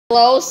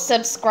Hello,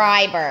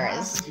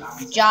 subscribers.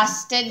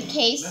 Just in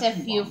case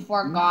if you've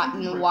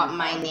forgotten what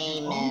my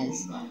name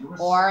is,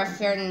 or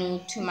if you're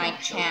new to my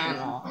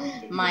channel,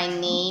 my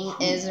name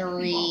is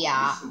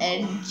Ria.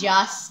 And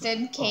just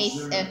in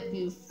case if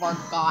you've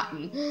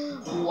forgotten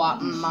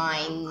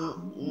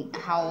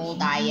how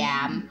old I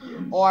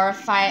am, or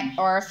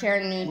if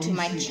you're new to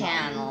my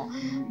channel,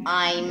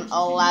 I'm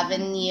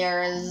 11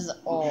 years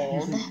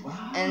old,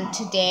 and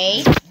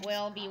today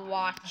we'll be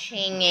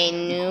watching a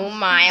new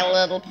My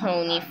Little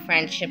Pony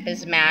Friendship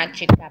is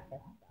Magic episode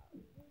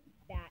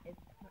that is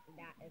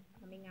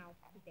coming out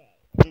today,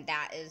 and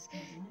that is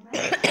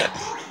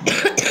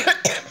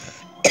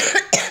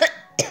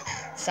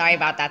sorry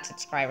about that,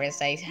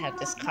 subscribers. I have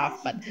this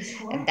cough, but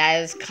that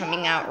is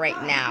coming out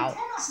right now.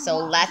 So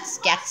let's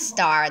get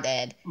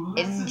started.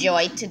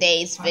 Enjoy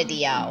today's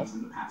video.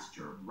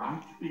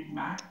 Right, Big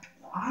Mac?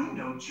 I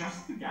know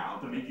just the gal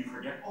to make you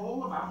forget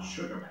all about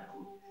Sugar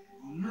Belle.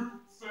 You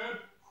said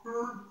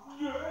her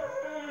name.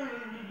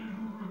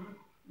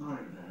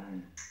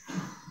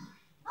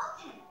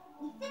 Okay,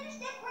 we finished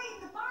decorating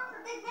the barn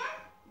for Big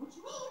Mac, which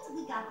means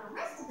we got the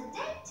rest of the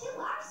day to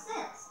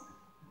ourselves.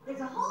 There's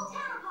a whole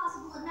town of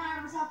possible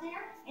admirers out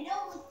there, and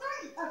only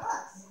 30 of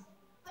us.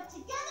 But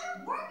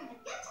together, we're gonna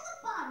get to the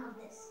bottom of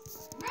this.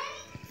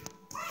 Ready?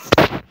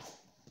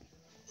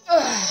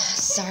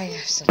 Sorry, I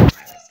have some virus.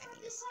 I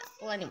need to stop.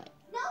 Well, anyway.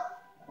 No?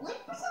 Late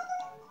for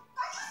something?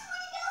 Are you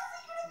sweating out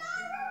secret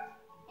admirer?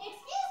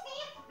 Excuse me,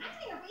 I'm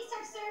doing a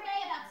research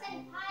survey about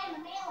sending pie in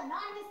the mail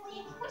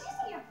anonymously. Would you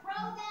say you're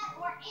pro that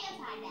or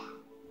anti that?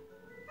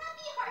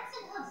 Happy Hearts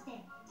and Hooves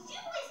Day. Did you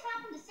boys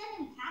happen to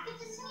send any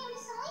packages to me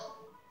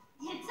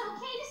recently? It's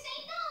okay to say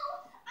no.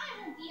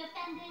 I won't be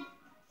offended.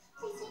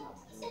 Please say no,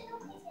 please say no,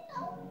 please say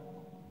no.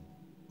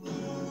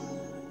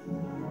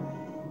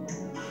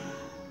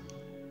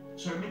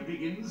 Sir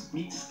McBiggins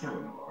meets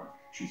Eleanor.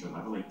 She's a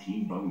level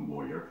 18 bone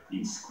warrior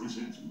in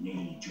Squizzard's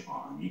mage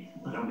army,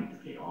 but only to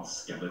pay off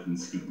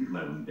Skeleton's stupid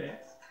loan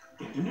debt.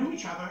 Get to know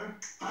each other.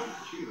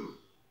 Thank you.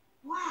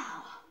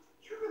 Wow,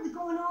 you're really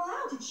going all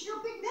out to cheer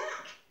Big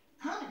Mac.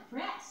 I'm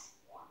impressed.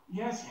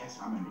 Yes,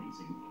 I'm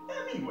amazing.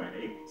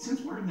 Anyway, since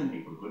we're in the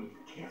neighborhood,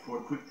 care for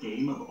a quick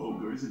game of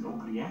ogres and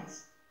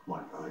ogrettes?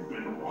 Like I've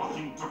been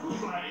wanting to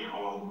play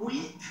all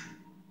week?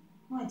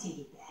 I take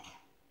it back.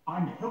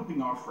 I'm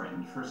helping our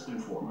friend first and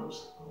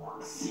foremost.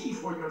 See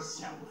for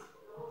yourself.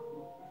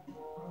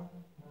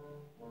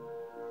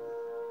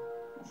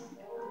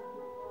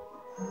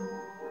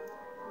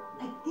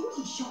 I think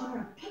he's showing her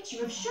a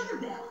picture of Sugar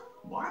Belle.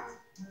 What?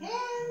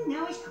 And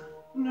now he's crying.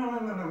 No,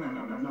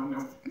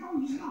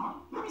 he's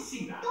not. Let me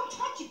see that. Don't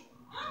touch it.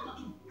 I'm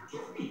looking.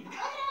 Give me. Cut it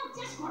out,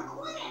 Discord.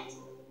 Quit it.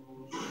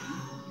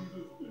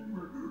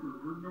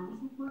 Her nose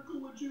would wrinkle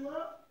when she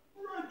laughed?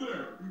 Right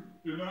there,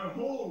 in that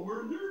hole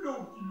where your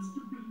nose used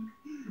to be.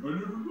 I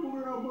never told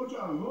her how much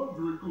I love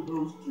wrinkle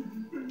nose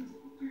kitty things.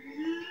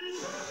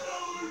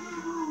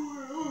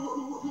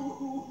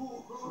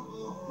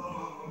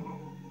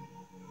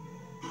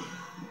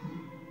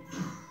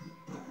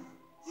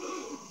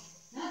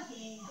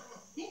 Okay, I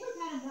think we've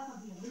had enough of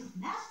the elite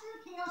master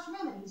chaos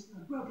remedies for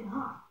a broken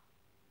heart.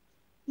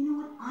 You know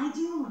what I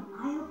do when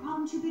I have a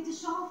problem too big to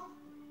solve?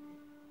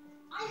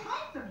 I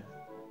hide from it.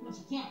 When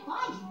she can't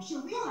find you,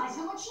 she'll realize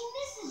how much she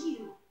misses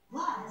you.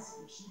 Plus,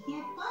 if she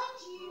can't find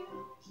you,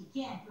 she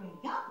can't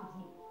break up with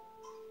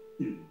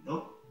you.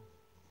 Nope.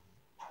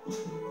 I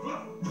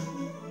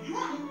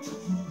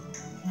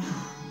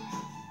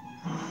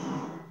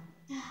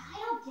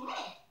don't get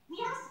it. We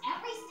asked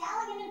every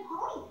stallion and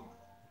pony.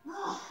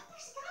 Ugh,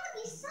 there's gotta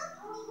be some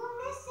pony we're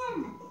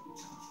missing.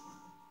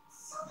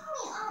 Some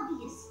pony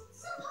obvious.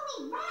 Some pony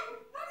running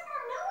our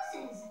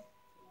noses.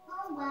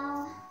 Oh well.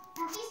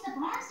 At least the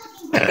barn's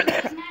looking good for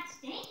this Max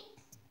date.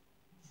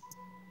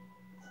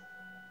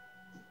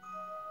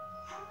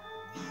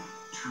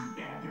 Too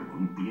bad there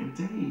won't be a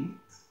date.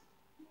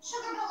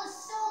 Sugar Belle is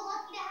so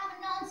lucky to have a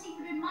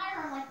non-secret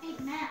admirer like Big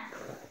Mac.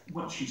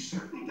 Well, she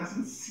certainly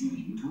doesn't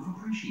seem to have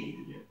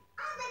appreciated it.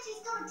 I bet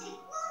she's gonna take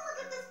one look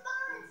at this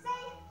barn and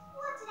say,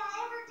 what did I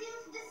ever do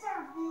to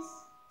deserve this?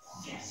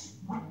 Yes,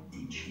 what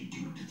did she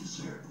do to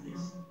deserve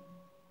this?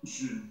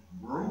 She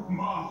broke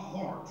my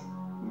heart.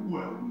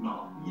 Well,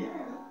 not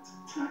yet,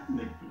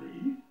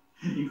 technically.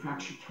 In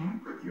fact, she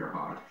can't break your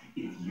heart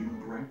if you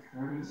break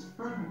hers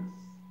first.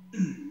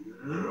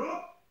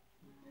 Yep.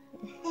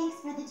 Thanks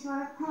for the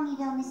tour of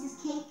Ponyville, Mrs.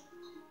 Cake.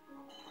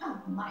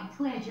 Oh, my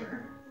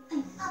pleasure.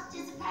 I'm up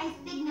to surprise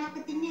Big Mac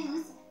with the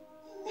news.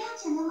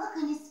 Imagine the look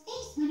on his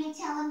face when I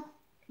tell him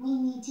we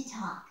need to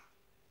talk.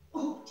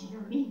 Oh,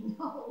 dear me,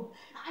 no.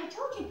 I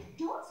told you,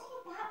 don't say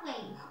it that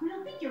way.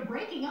 We'll think you're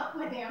breaking up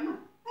with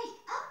him. Break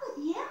up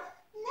with him?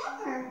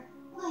 Never.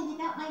 Why,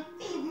 without my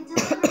favorite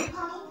delivery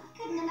pony,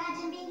 couldn't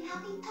imagine being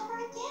happy ever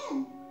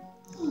again.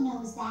 He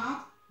knows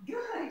that.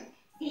 Good.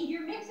 Save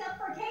your mix-up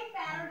for cake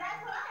batter.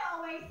 That's what I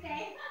always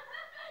say.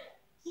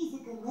 He's a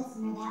good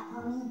listener, that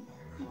pony.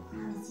 I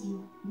promise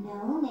you,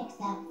 no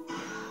mix-ups.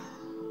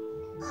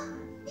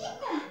 Big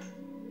Mac!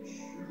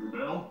 Sugar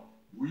Belle,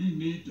 we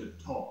need to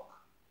talk.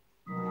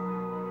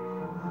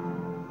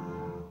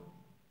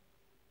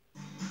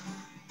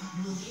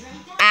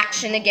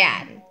 question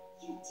again.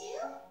 You do?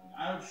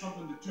 I have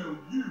something to tell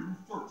you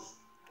first.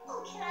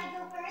 Oh, can I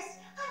go first?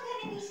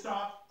 I'm gonna be...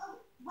 Stop. Oh,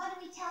 why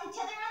don't we tell each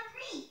other on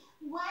 3?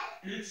 1?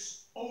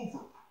 It's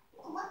over.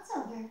 What's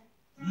over?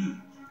 You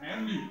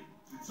and me.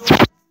 It's over.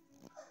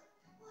 What?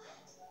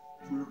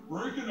 We're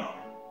breaking up.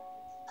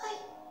 I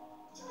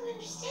don't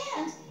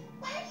understand.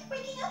 Why are you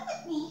breaking up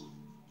with me?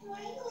 And why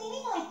are you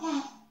leaning like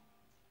that?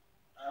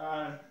 I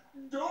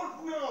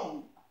don't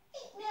know.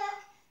 Big Mac,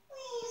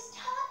 please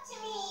talk to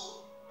me.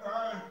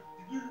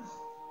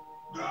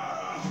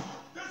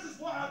 This is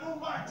why I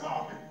don't like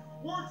talking.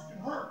 Words can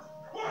hurt.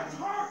 Words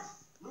hurt.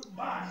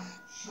 Goodbye,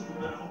 Sugar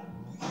Bell.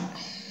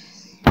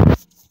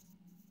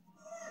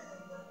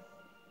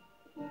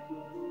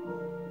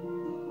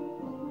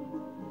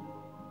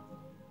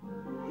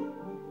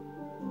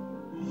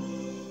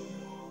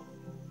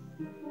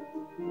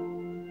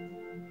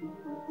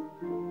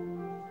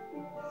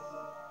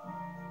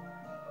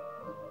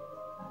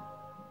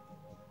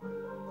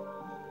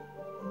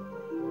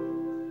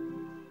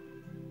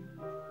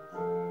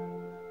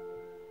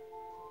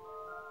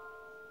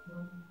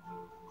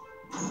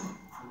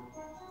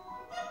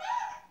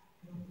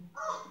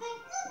 Oh, thank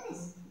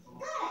goodness. You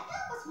gotta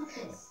help us with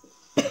this.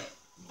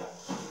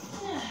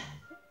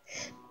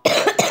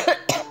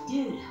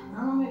 Dude,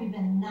 how long have you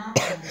been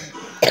knocking?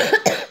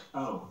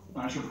 Oh,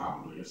 I should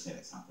probably have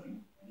said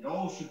something.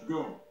 Y'all should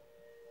go.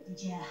 Did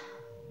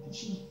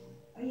she,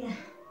 are you?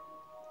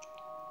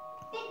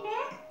 Big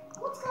Mac,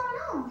 what's going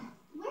on?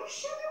 Where's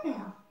Sugar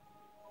Bell?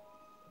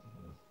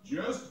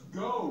 Just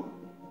go.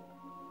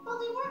 But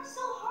we worked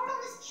so hard on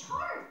this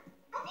chart.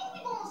 I think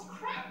we've almost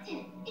cracked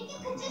it. If you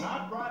could just...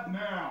 Not right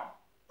now.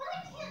 But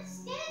I can't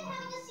stand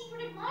having a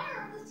secret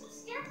admirer who's too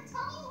scared to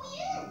tell me who he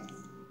is.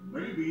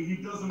 Maybe he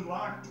doesn't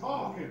like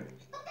talking.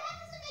 But that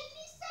doesn't make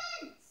any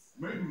sense.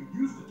 Maybe he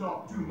used to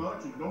talk too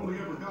much and it only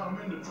ever got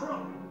him into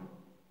trouble.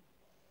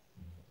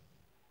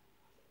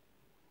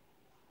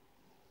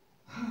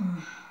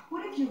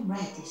 What if you're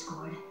right,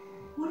 Discord?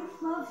 What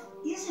if love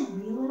isn't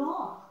real at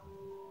all?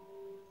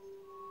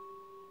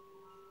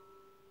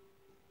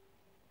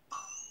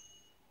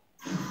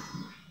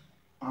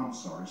 I'm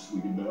sorry,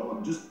 Sweetie Belle.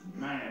 I'm just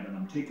mad and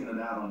I'm taking it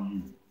out on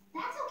you.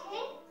 That's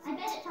okay. I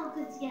bet it felt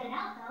good to get it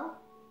out, though.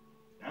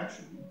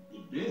 Actually,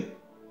 it did.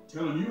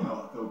 Telling you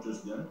how I felt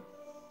just then.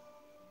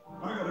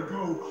 I gotta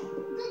go.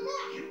 Big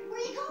Mac, where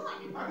are you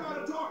going? I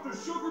gotta talk to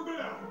Sugar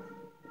Bell.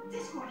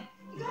 Discord,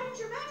 you gotta use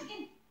your magic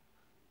and...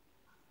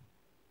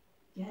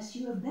 Guess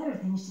you have better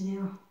things to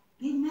do.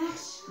 Big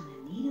Mac's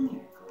gonna need a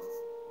miracle.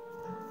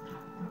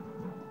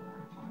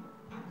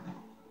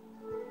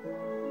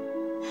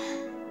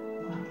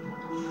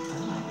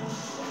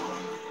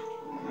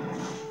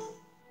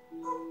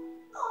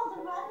 All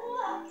the rotten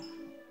luck.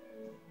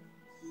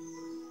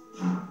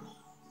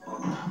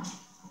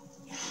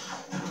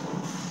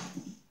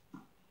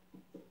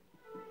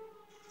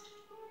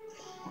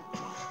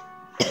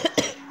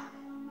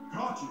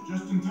 Caught you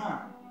just in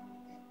time.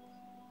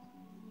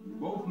 You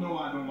both know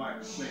I don't like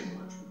to say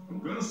much, but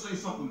I'm gonna say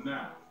something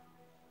now.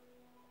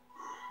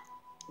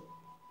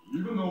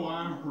 Even though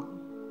I'm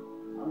hurting,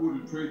 I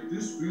wouldn't trade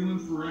this feeling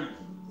for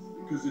anything,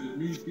 because it'd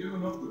mean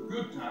giving up the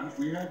good times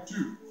we had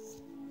too.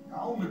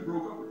 I only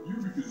broke up with you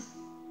because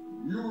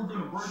you were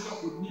gonna break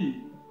up with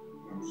me.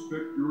 I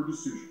respect your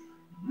decision.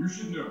 You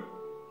should know,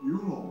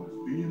 you'll always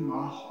be in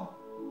my heart.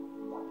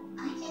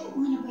 I didn't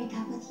want to break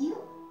up with you.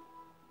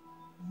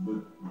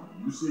 But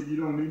you said you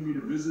don't need me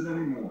to visit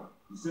anymore.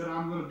 You said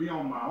I'm gonna be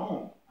on my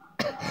own.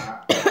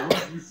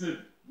 You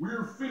said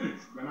we're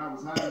finished when I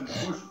was hiding in the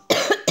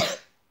bushes.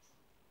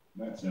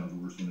 That sounds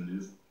worse than it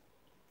is.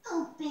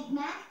 Oh, Big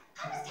Mac,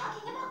 I was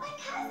talking about my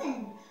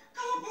cousin.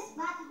 I have this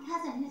wacky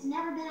cousin who's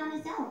never been on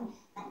his own,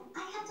 but I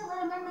have to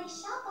let him run my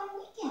shop on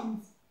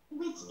weekends.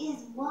 Which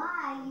is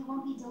why you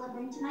won't be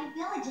delivering to my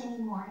village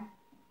anymore.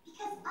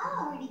 Because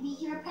I'll already be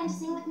here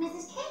apprenticing with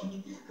Mrs.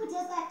 Cake, who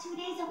does that 2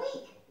 days a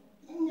week.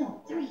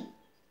 No, 3.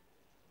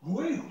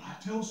 Well, I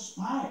tell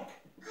Spike.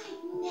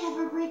 I'd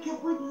never break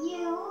up with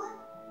you.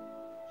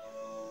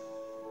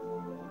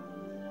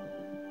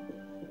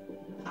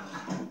 I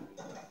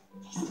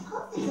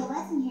suppose there's a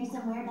lesson here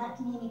somewhere about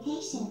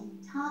communication.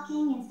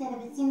 Talking instead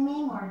of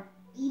assuming, or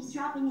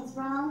eavesdropping is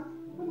wrong,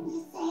 wouldn't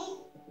you say?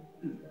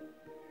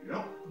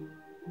 Yep.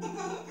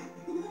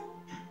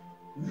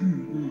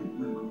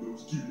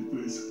 Those cutie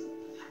face.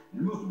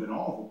 You must have been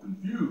awful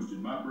confused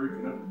in my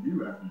breaking up with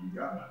you after you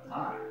got my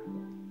pie.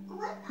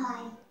 What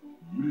pie?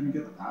 You didn't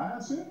get the pie I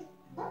sent?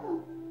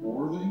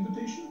 Or the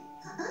invitation?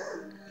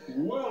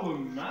 Well,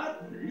 in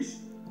that case,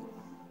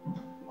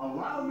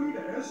 allow me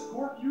to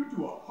escort you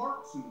to a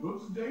Hearts and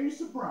Hooves Day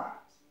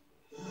surprise.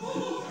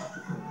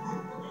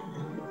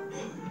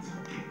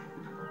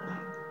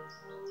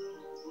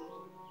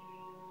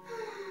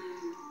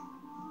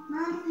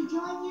 Mind if we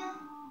join you?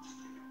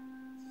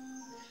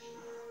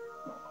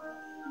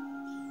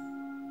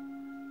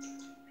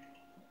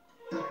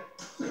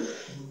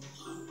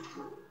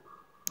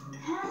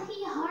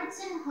 Happy Hearts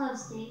and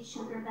Hooves Day,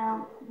 Sugar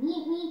Bell.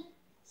 Meet me.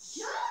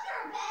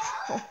 Sugar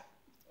Bell?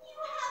 You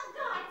have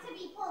got to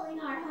be pulling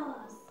our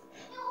hooves.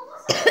 It almost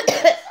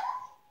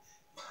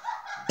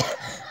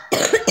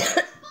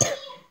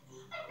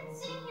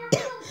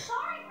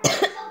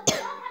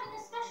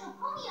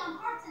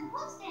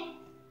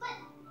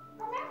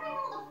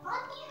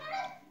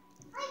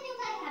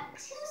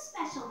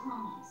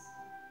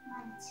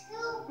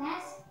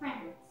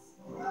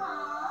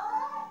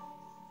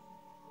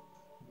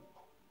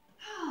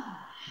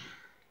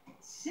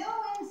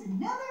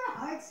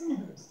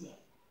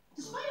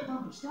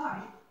the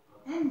start,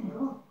 and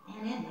middle,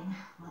 and ending,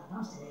 like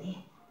most today,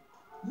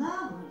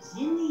 love was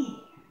in the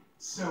air.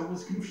 So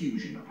was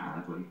confusion,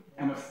 apparently,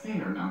 and a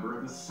fair number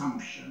of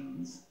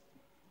assumptions.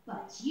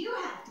 But you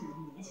have to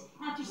admit,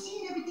 after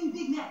seeing everything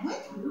Big Mac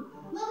went through,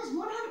 love is 100%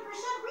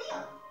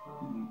 real.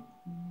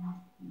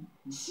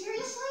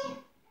 Seriously?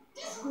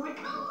 Discord,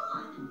 come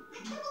on! I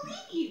can't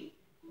believe you!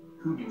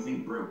 Who do you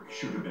think broke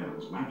Sugar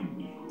Bell's wagon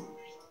wheel?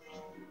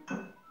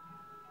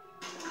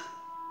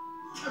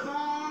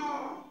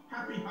 Ta-da!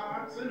 Happy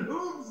Hearts and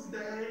Hooves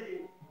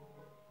Day!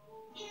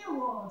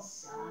 You old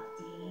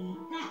softy.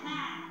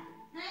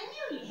 I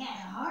knew you had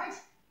a heart.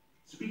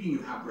 Speaking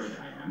of how great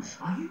I am,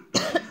 are you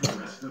ready for the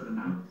rest of the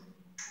night?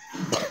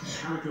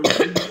 Calico's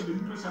sense of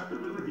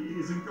imperceptibility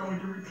isn't going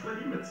to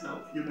reclaim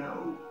itself, you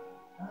know.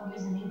 Oh,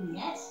 isn't it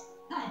yet?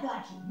 I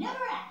thought you'd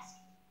never ask.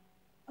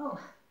 Oh,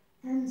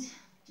 and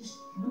just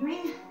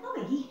wondering, no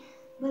biggie,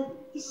 but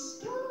is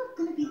Skeletor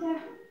gonna be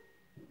there?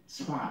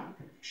 Spike,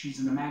 she's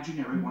an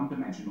imaginary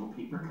one-dimensional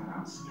paper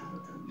cutout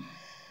skeleton.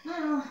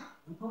 Well,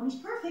 the pony's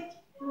perfect.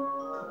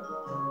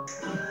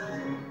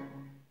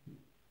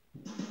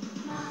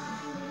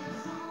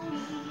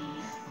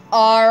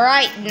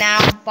 Alright,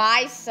 now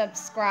bye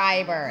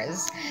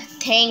subscribers.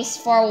 Thanks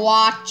for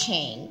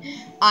watching.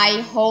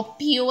 I hope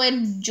you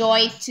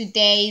enjoyed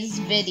today's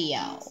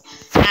video.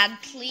 And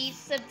please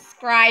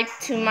subscribe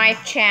to my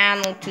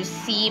channel to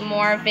see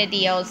more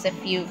videos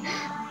if you...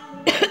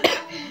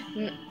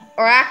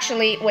 or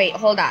actually, wait,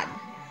 hold on.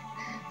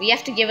 We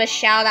have to give a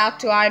shout out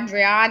to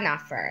Audriana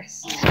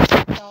first.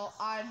 So,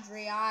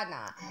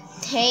 Audriana,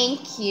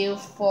 thank you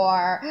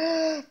for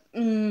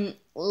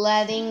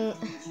letting...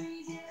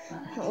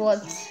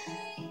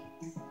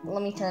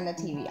 Let me turn the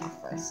TV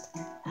off first.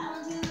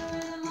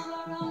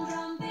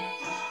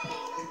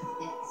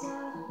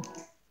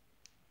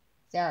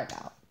 There we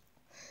go.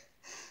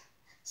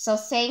 So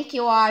thank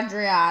you,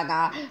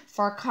 Audriana,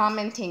 for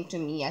commenting to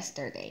me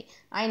yesterday.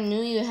 I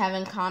knew you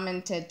haven't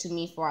commented to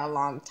me for a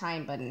long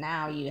time, but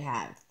now you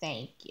have.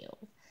 Thank you.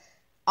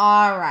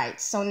 Alright,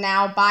 so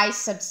now bye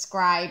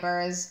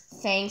subscribers.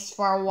 Thanks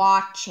for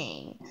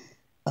watching.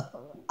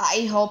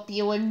 I hope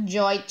you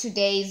enjoyed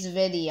today's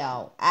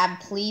video. And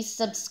please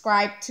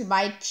subscribe to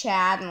my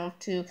channel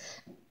to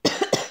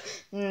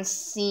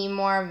see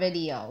more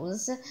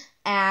videos.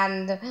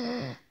 And,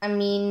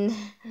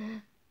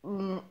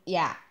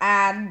 yeah,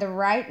 and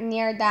right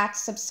near that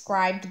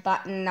subscribed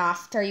button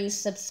after you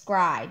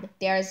subscribe,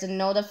 there's a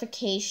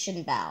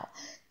notification bell.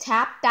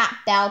 Tap that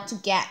bell to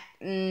get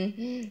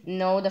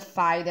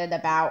notified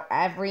about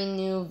every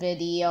new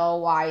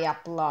video I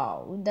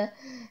upload.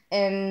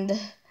 And,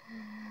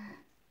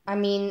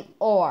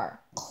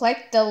 or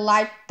click the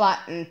like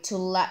button to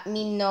let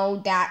me know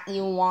that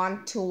you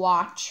want to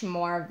watch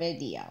more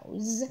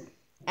videos.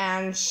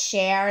 And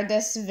share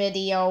this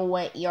video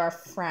with your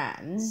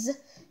friends.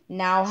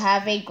 Now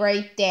have a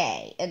great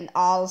day, and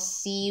I'll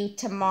see you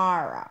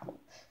tomorrow.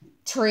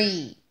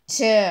 3,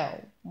 2,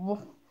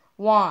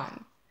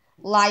 1.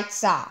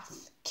 Lights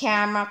off.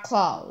 Camera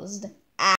closed.